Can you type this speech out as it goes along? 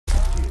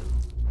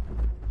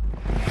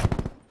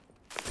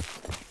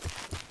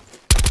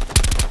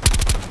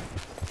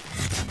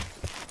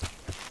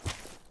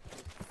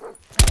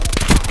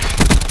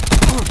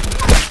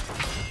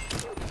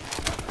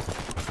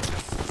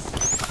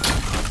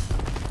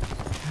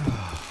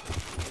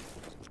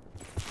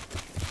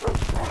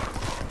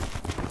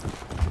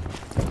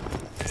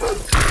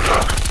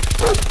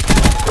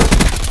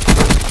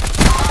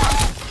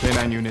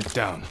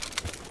down.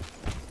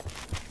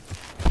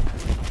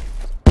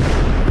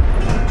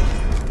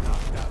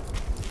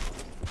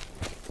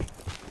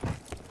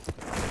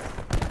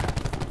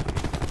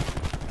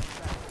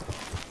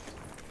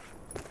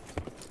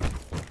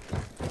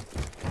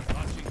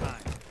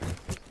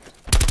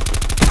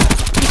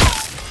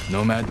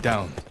 Nomad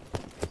down.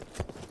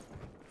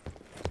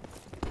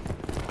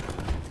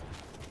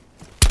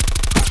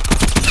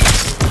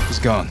 He's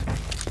gone.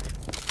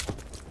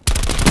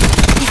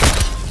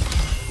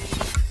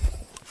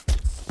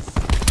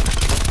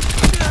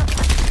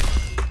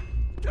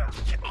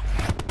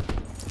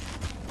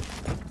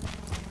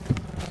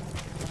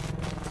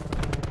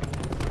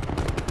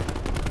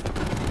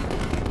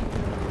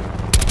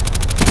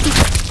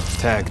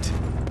 Tagged.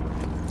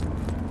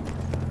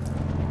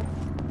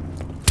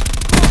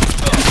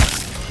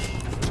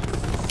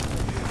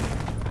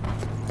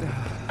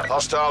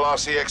 Hostile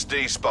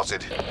RCXD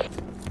spotted.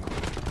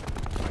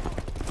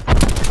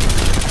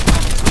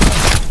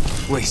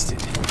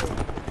 Wasted.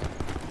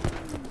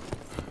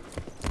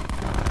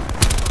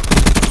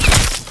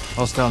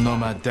 Hostile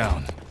Nomad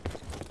down.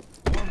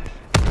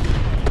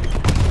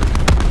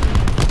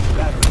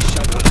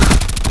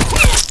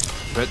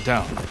 Threat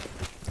down.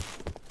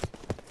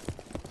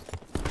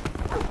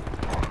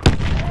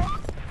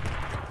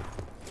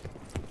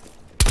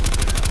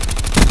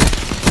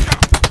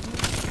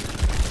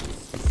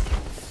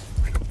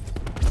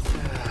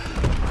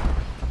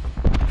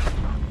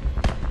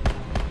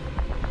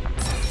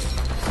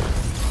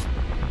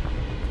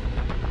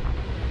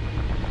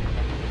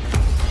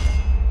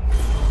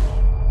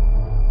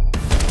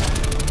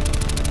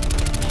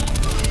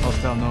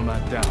 Hostile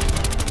Nomad down.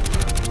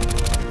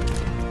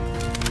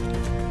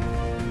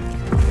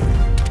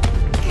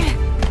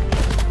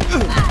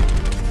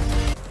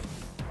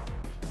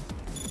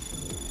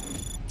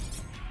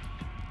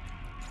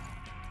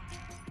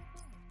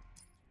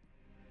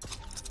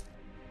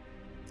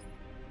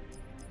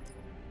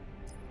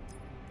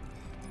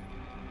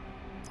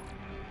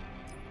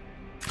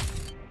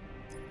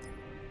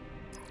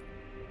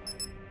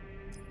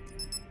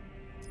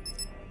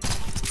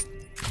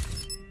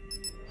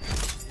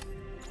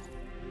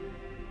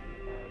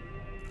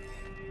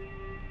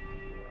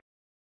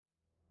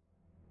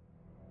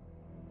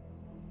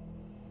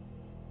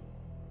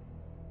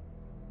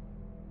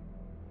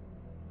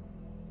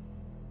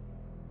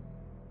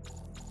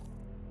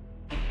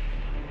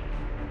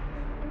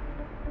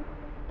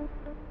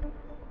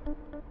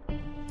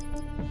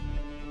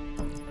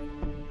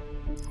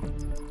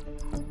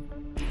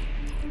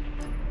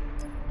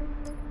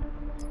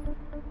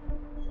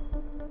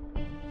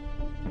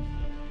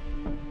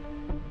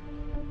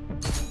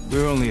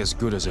 We're only as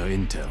good as our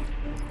intel.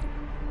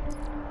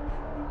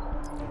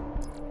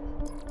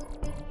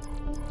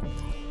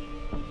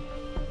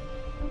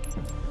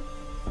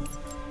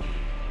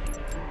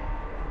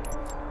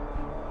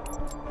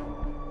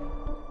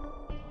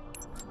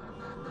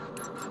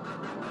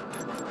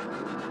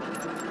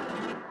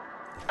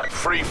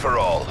 Free for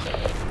all.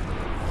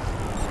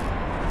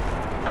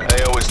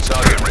 AO is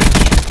target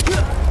rich.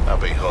 I'll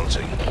be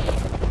hunting.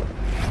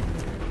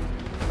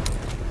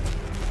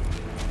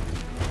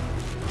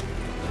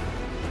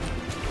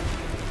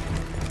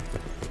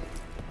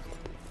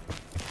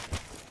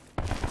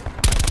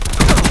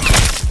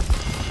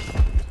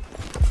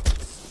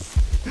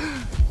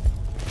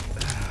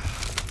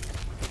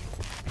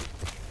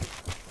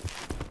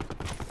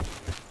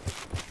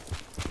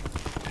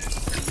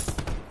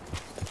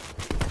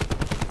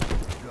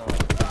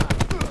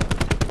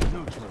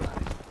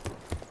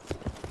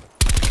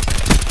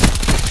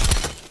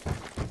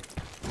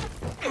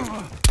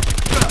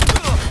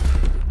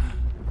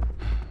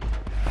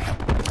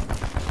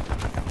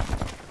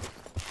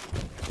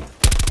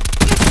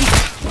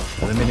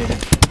 Eliminated.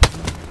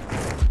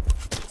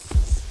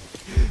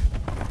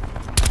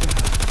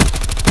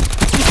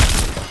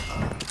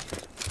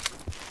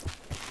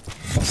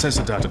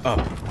 Sensor data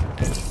up.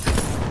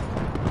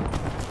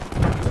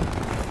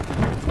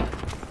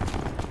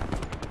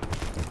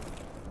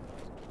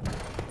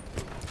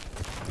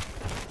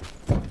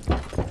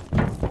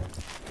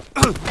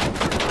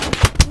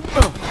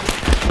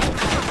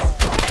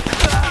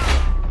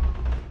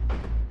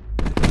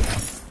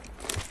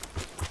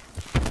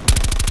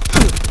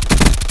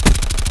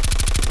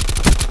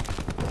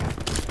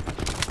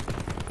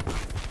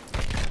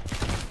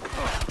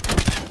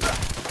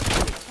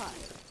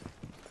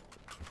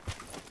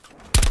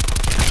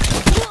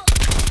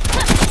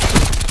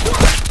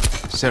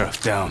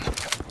 Seraph down.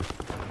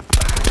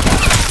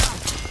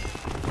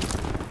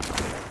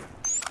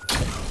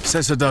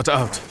 Sensor dart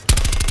out.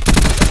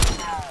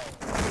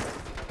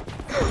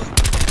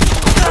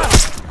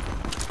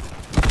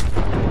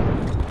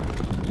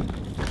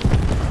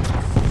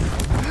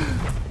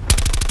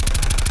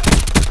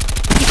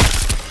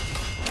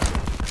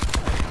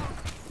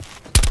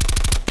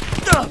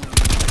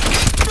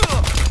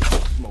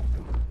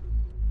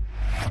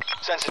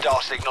 Sensor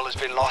dart signal has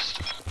been lost.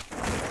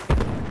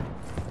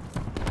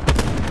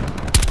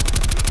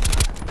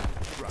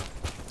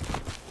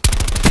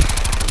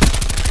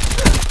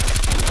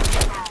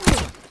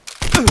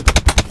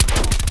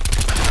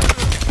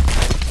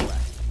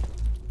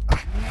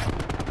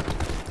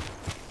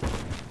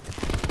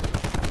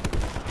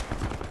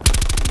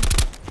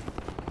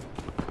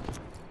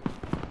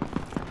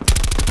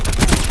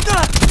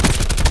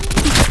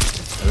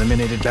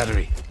 Eliminated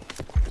battery.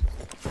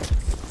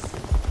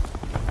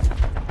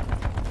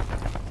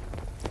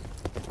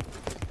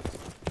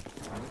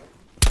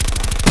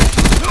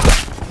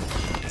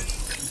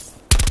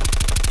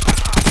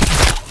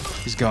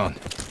 He's gone.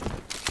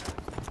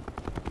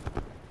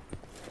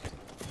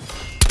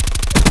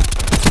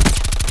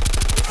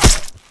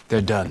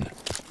 They're done.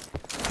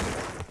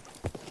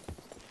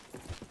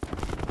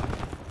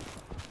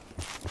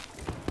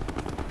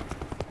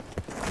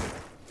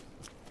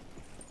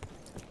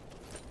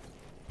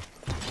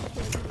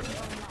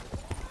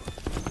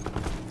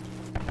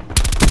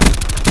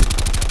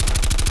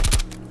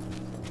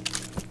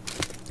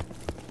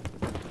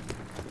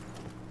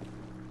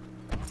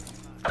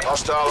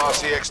 Hostile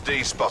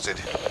RCXD spotted.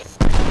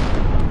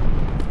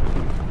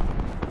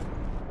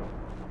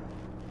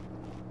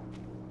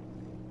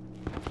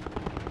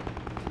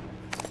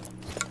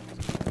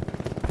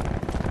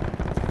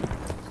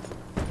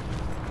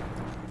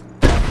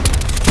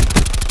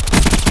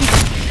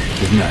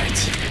 Good night.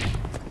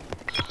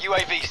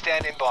 UAV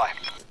standing by.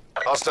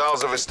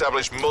 Hostiles have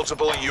established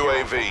multiple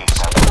UAVs.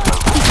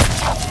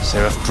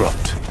 Seraph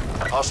dropped.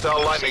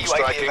 Hostile lightning UAV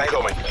strike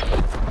available.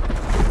 incoming.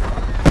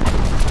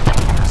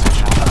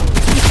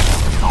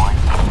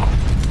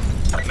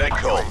 Net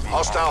call.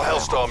 Hostile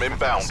Hellstorm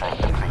inbound.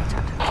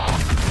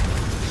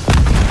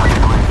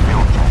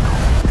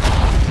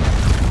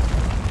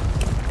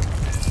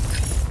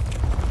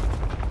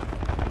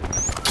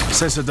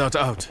 Sensor dot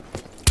out.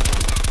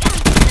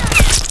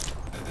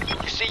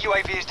 You see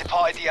UAV has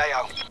departed the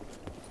AO.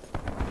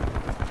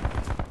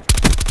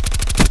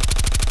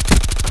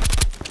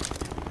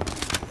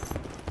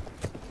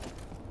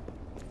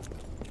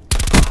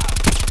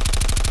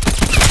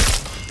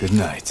 Good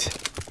night.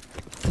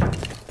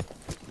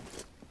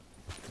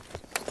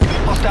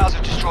 Hostiles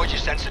have destroyed your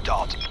sensor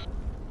dart.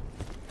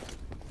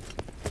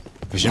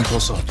 Vision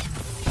pulse on.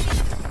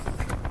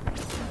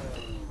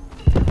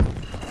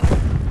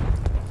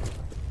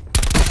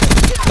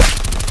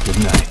 Good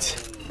night.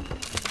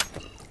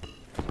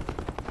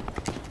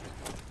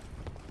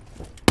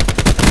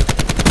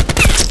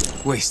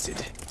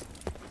 Wasted.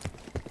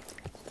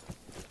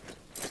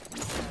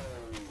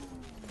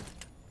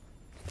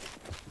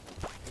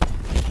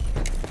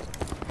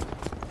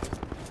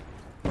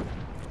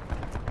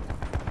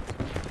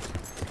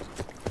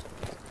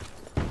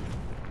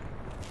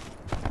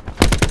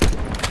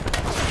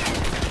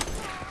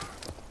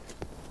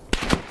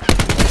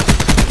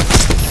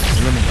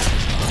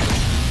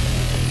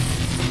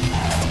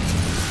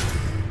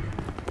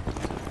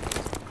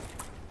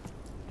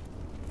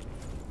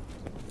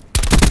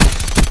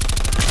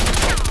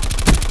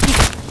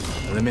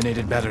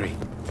 Eliminated battery.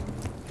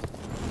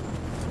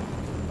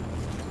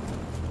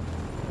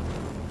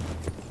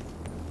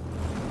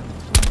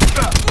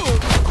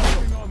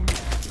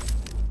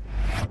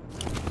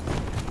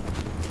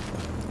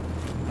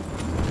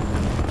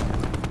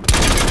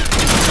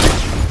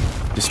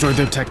 Destroyed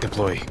their tech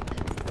deploy.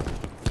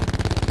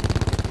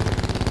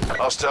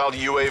 Hostile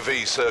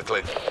UAV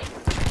circling.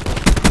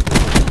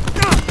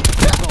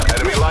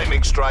 Enemy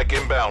lightning strike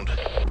inbound.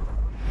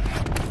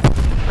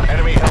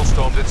 Enemy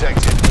Hellstorm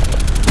detected.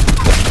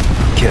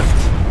 Killed.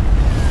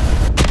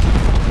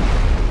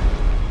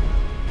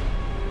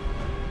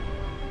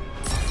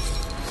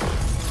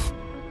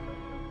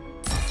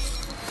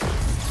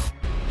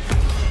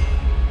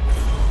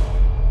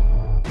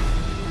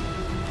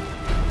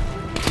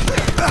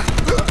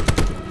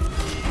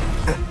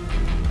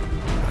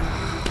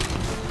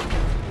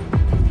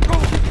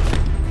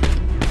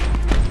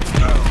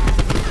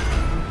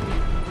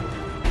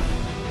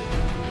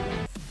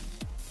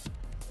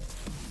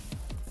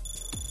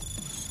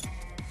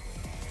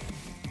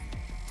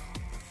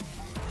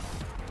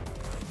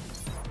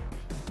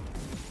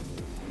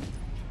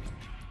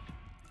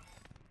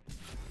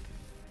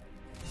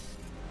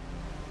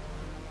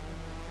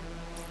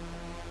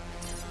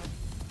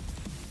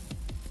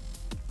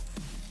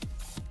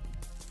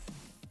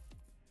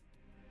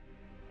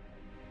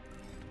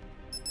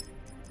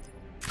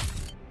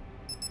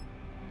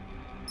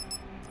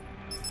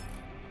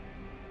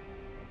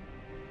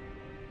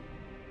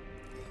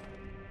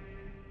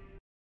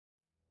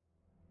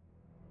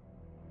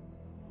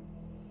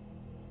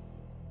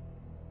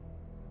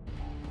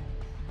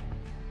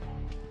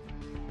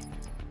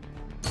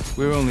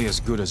 We're only as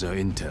good as our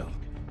intel.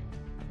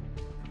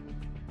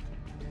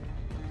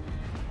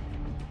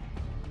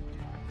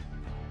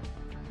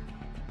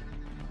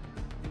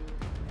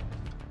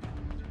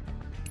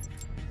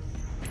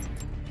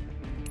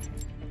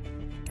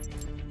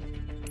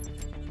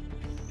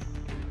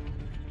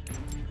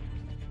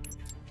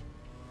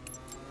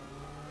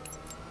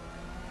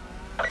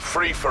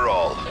 Free for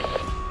all.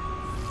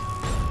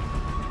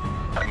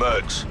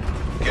 Mercs,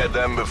 get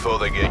them before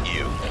they get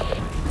you.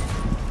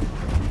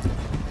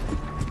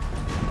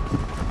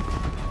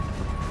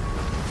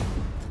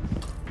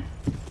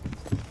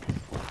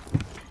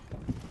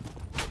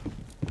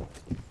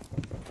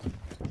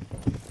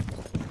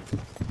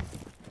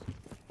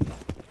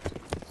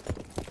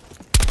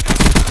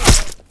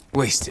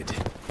 Wasted.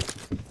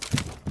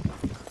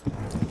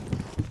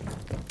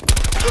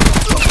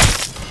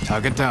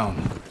 Target down.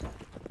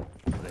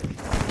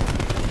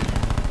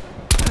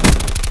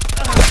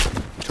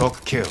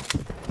 Talk kill.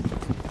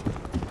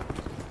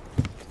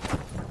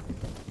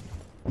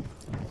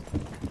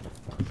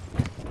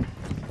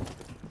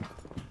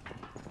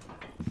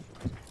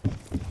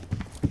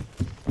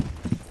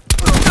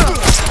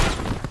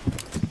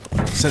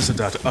 Sensor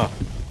data up.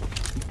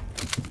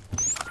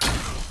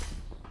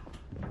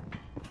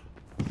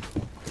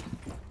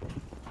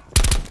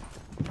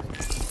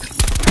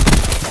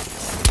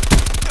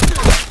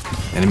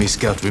 Enemy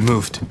scout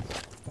removed.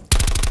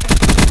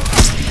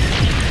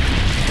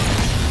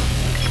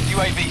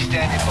 UAV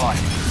standing by.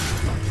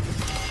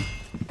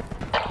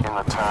 In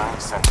return,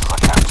 sensors are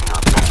capturing your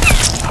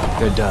objective.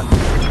 They're done.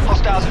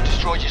 Hostiles have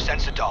destroyed your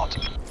sensor dart.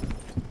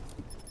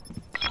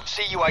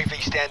 See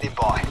UAV standing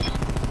by.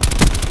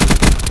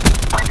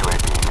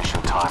 UAV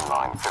mission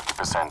timeline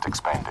 50%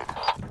 expended.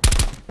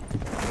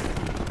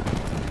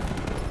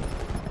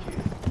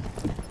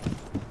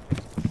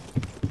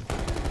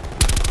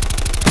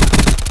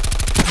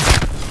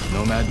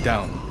 Nomad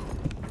down.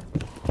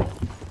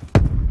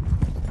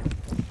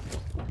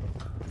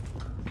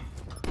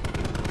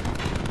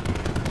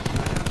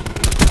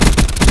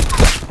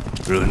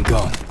 Ruin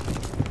gone.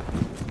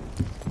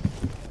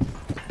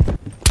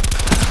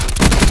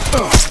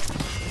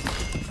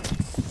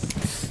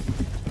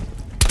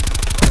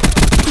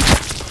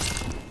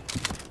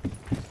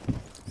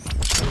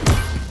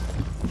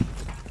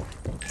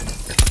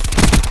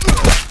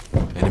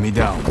 Enemy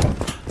down.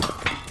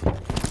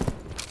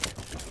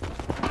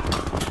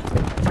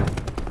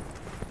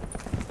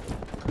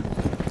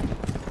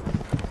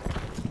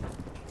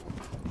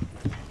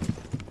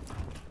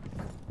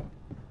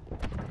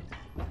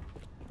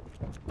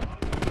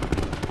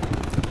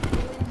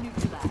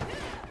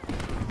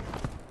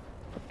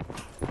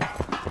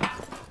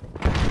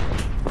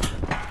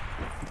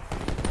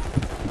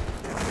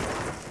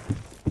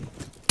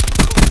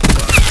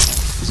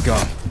 He's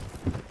gone.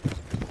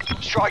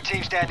 Strike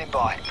team standing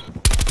by.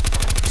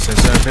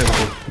 Sensor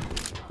available.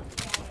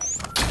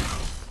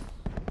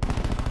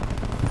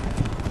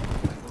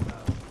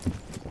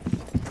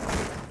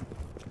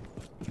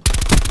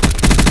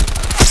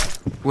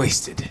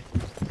 Wasted.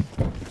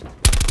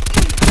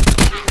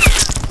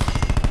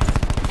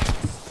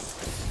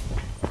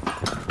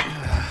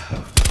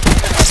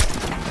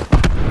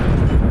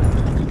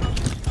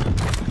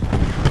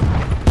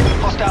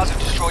 Hostiles have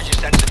destroyed your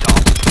sensor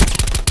dart.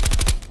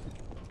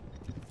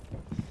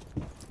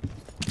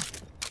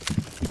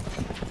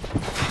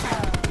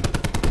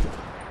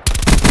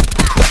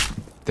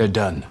 They're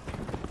done.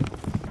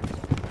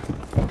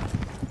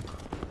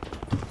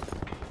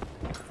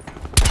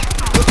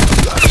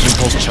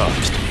 Impulse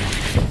charged.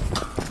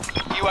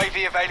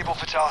 UAV available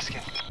for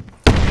tasking.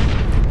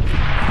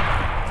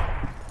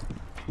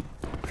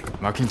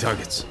 Marking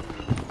targets.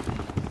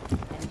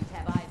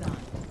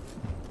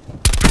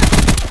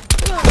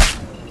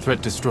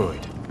 Threat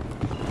destroyed.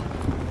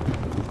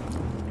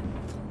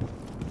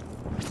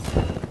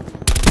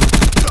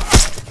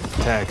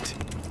 Tagged.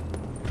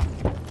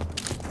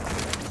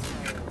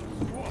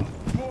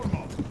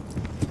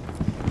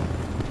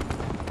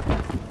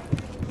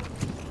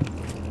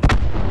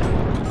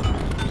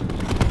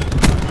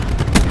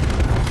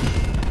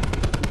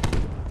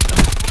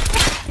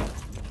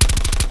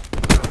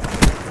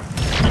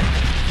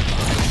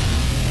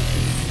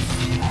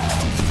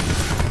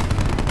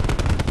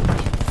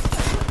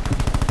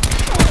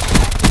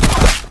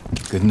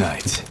 Good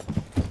night.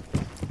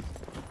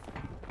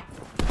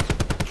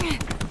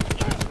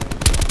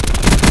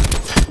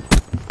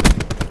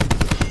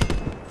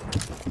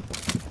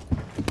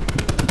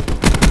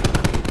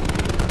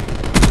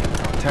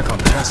 Attack on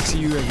tasks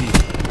UAV.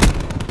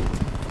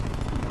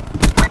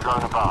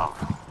 Drone above.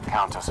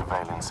 Counter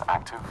surveillance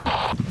active.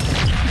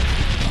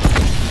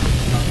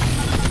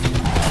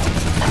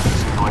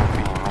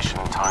 UAV mission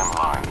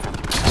timeline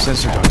 50%.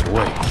 Sensor dart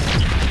away.